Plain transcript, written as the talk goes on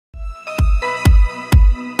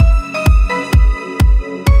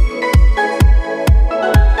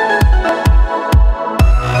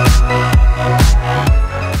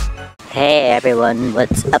everyone,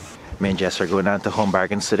 what's up? Me and Jess are going down to Home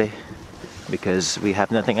Bargains today because we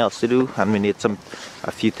have nothing else to do and we need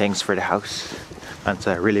a few things for the house. And it's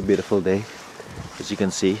a really beautiful day. As you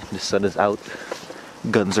can see, the sun is out,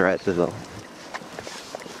 guns are out as well.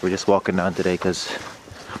 We're just walking down today because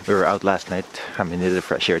we were out last night and we needed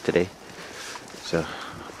fresh air today. So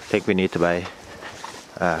I think we need to buy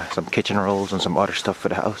some kitchen rolls and some other stuff for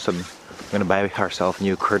the house, and we're gonna buy ourselves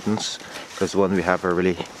new curtains because the one we have are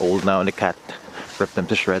really old now and the cat ripped them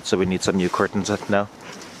to shreds, so we need some new curtains now.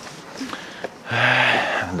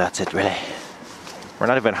 And that's it really. We're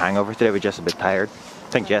not even hangover today, we're just a bit tired. I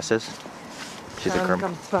think Jess is. She's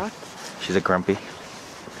a grumpy.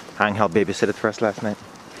 Hang helped babysit it for us last night.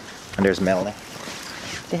 And there's Melanie.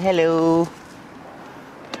 Say hello.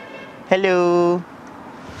 Hello.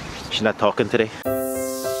 She's not talking today.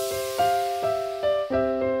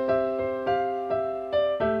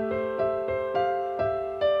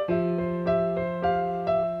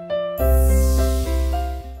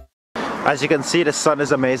 As you can see, the sun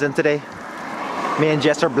is amazing today. Me and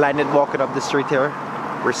Jess are blinded walking up the street here.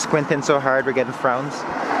 We're squinting so hard, we're getting frowns.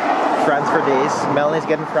 Frowns for days. Melanie's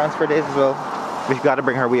getting frowns for days as well. We've got to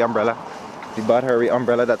bring her wee umbrella. We bought her a wee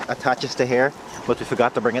umbrella that attaches to hair, but we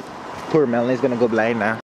forgot to bring it. Poor Melanie's gonna go blind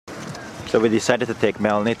now. So we decided to take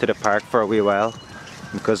Melanie to the park for a wee while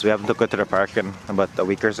because we haven't took her to the park in about a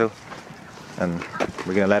week or so. And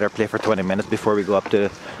we're gonna let her play for 20 minutes before we go up to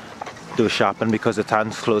do shopping because the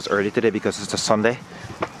town's closed early today because it's a Sunday.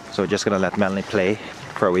 So we're just gonna let Melanie play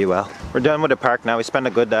for a wee while. We're done with the park now. We spent a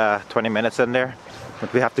good 20 minutes in there,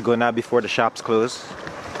 but we have to go now before the shops close.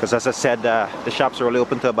 Because as I said, the shops are only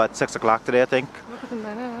open till about 6 o'clock today, I think.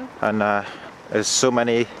 And there's so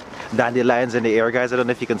many dandelions in the air, guys. I don't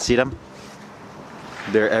know if you can see them.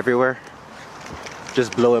 They're everywhere,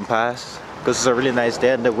 just blowing past. Because it's a really nice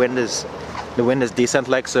day and the wind is decent,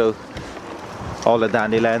 like, so all the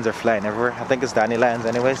dandelions are flying everywhere. I think it's dandelions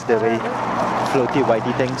anyways, the way floaty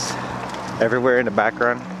whitey things everywhere in the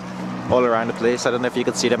background, all around the place. I don't know if you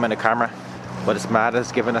can see them in the camera, but it's mad.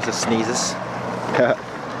 It's giving us a sneezes.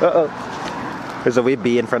 Uh-oh. There's a wee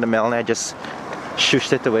bee in front of Melanie. I just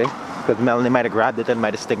shushed it away because Melanie might have grabbed it and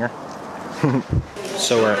might have sting her.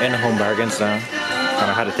 So we're in Home Bargains now, and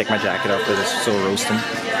I had to take my jacket off because it's so roasting.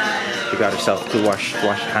 We got ourselves 2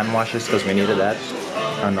 hand washes because we needed that.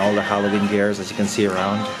 And all the Halloween gears, as you can see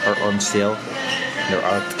around, are on sale. They're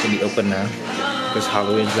out to be open now because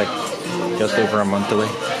Halloween's like just over a month away.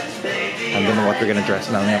 I don't know what we're gonna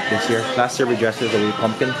dress Melanie up this year. Last year we dressed her as a wee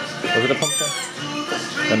pumpkin. Was it a pumpkin?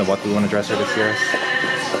 I don't know what we want to dress her this year.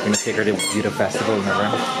 We're gonna take her to view the festival and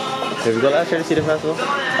everything. Did we go last year to see the festival?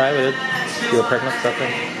 I did. You were pregnant, stuff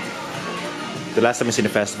like. The last time we seen the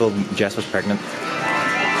festival, Jess was pregnant.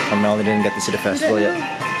 And Melanie didn't get to see the festival yet.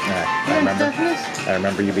 I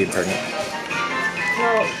remember you being pregnant.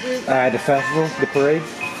 The festival, the parade.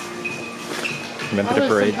 We went to the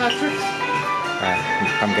parade.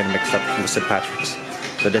 I'm getting mixed up with St. Patrick's.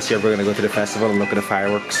 So this year we're going to go to the festival and look at the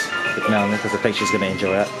fireworks with Melanie because I think she's going to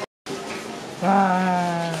enjoy it.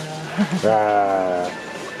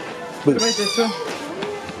 Wait, this one?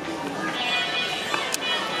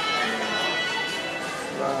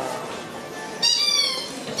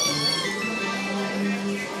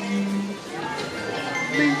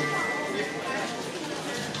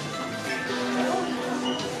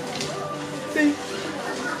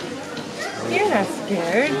 You're not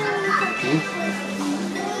scared.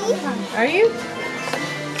 Are you?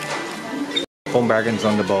 Home Bargains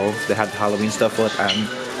on the ball. They had Halloween stuff out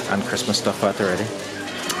and Christmas stuff out already.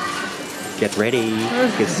 Get ready,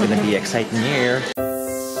 it's gonna be an exciting year.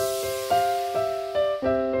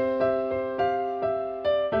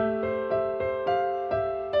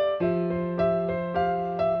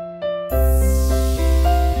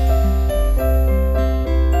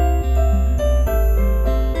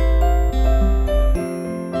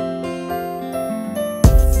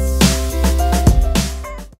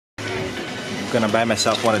 I'm gonna buy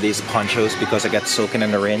myself one of these ponchos because I get soaking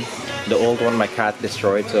in the rain. The old one my cat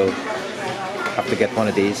destroyed, so I have to get one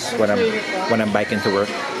of these when I'm biking to work.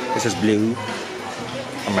 This is blue.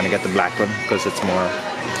 I'm gonna get the black one because it's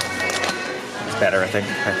better, I think.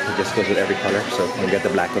 It just goes with every color, so I'm gonna get the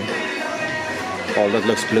black one. All that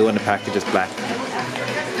looks blue on the package is black.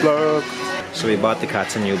 Look. So we bought the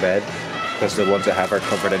cats a new bed because the ones I have are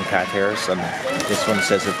covered in cat hairs, and this one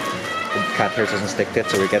says that the cat hair doesn't stick to it,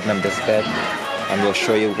 so we're getting them this bed. And we'll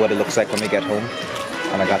show you what it looks like when we get home.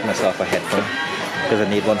 And I got myself a headphone because I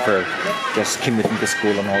need one for just commuting to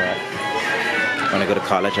school and all that. When I go to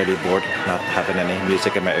college, I'd be bored not having any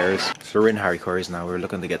music in my ears. So we're in Harry Corey's now. We're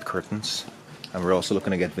looking to get curtains, and we're also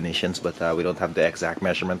looking to get Venetians, but we don't have the exact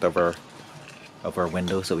measurement of our of our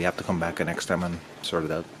window, so we have to come back next time and sort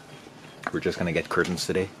it out. We're just gonna get curtains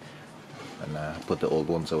today and put the old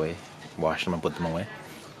ones away, wash them and put them away.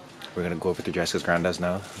 We're gonna go over to Jessica's granddad's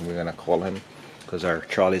now, and we're gonna call him because our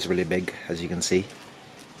trolley's really big, as you can see.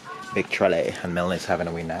 Big trolley, and Melanie's having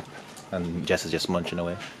a wee nap, and Jess is just munching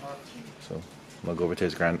away. So we'll go over to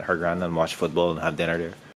her granddad and watch football and have dinner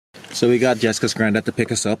there. So we got Jessica's granddad to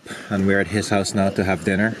pick us up, and we're at his house now to have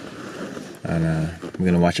dinner. And we're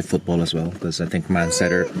gonna watch a football as well, because I think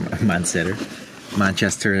Manchester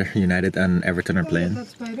United and Everton are playing.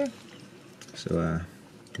 So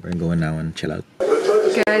we're going now and chill out.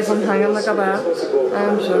 Guys, I'm hanging like a bat.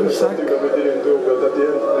 I'm so sick.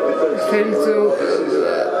 I feel so...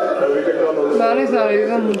 Manny's not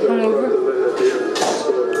even hungover.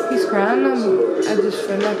 He's crying and I just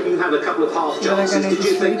feel like you had a couple of half chances. Did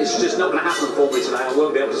you think this is just not going to happen for me today? I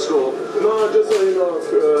won't be able to score. No, just you know,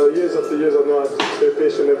 years after years, I know I have to stay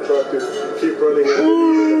patient and try to keep running and the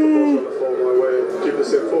ball's going to fall my way. Keep the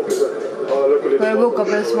same focus. When I woke up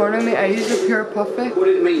this morning, my eyes were pure puffy. What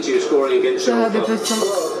did it mean to you scoring against? So I had to put some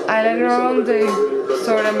eyeliner on to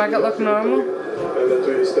sort of make it look normal.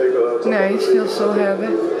 My eyes feel so heavy.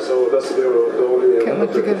 So that's the only. Can't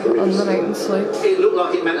wait to get on the night and sleep. It looked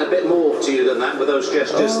like it meant a bit more to you than that with those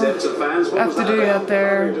gestures to the fans. I have to do that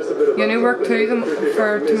there. Uni work too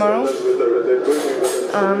for tomorrow.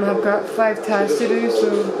 I've got 5 tasks to do, so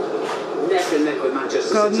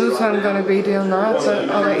God knows how I'm going to be doing that, but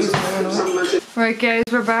I'll let you know. Right guys,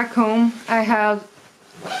 we're back home. I had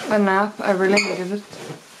a nap, I really needed it.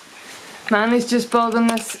 Manny's just building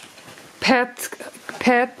this pet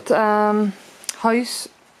house,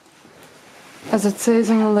 as it says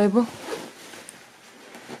on the label.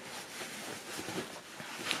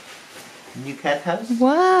 New cat house?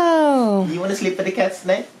 Wow! You want to sleep with the cats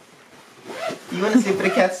tonight? You want to sleep with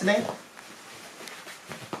the cats tonight?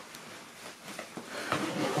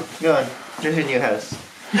 Go on, there's your new house.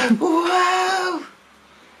 Wow!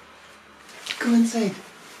 Go inside.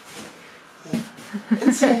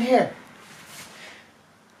 Inside here.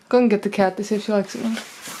 Go and get the cat to see if she likes it now.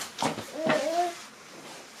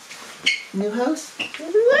 New house?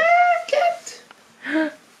 Wow, cat!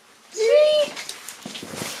 See?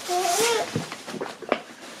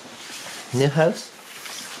 New house?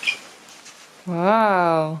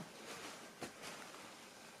 Wow.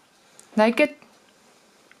 Like it?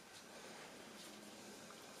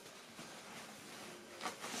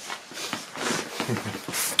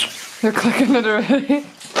 They're clicking it already.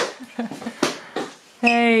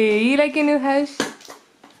 Hey, you like your new house?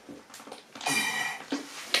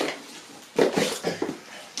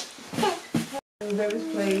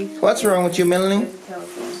 What's wrong with you, Melanie?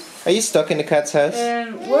 Are you stuck in the cat's house?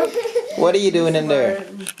 What are you doing in there?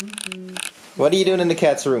 What are you doing in the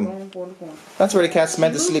cat's room? That's where the cat's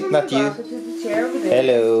meant to sleep, not you.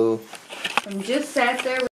 Hello. I'm just sat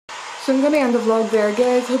there. So I'm going to end the vlog there,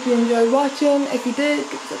 guys. Hope you enjoyed watching. If you did,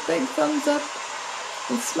 give us a big thumbs up.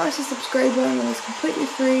 And smash the subscribe button, and it's completely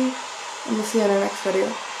free. And we'll see you in our next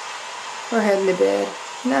video. We're heading to bed.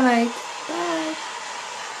 Night night.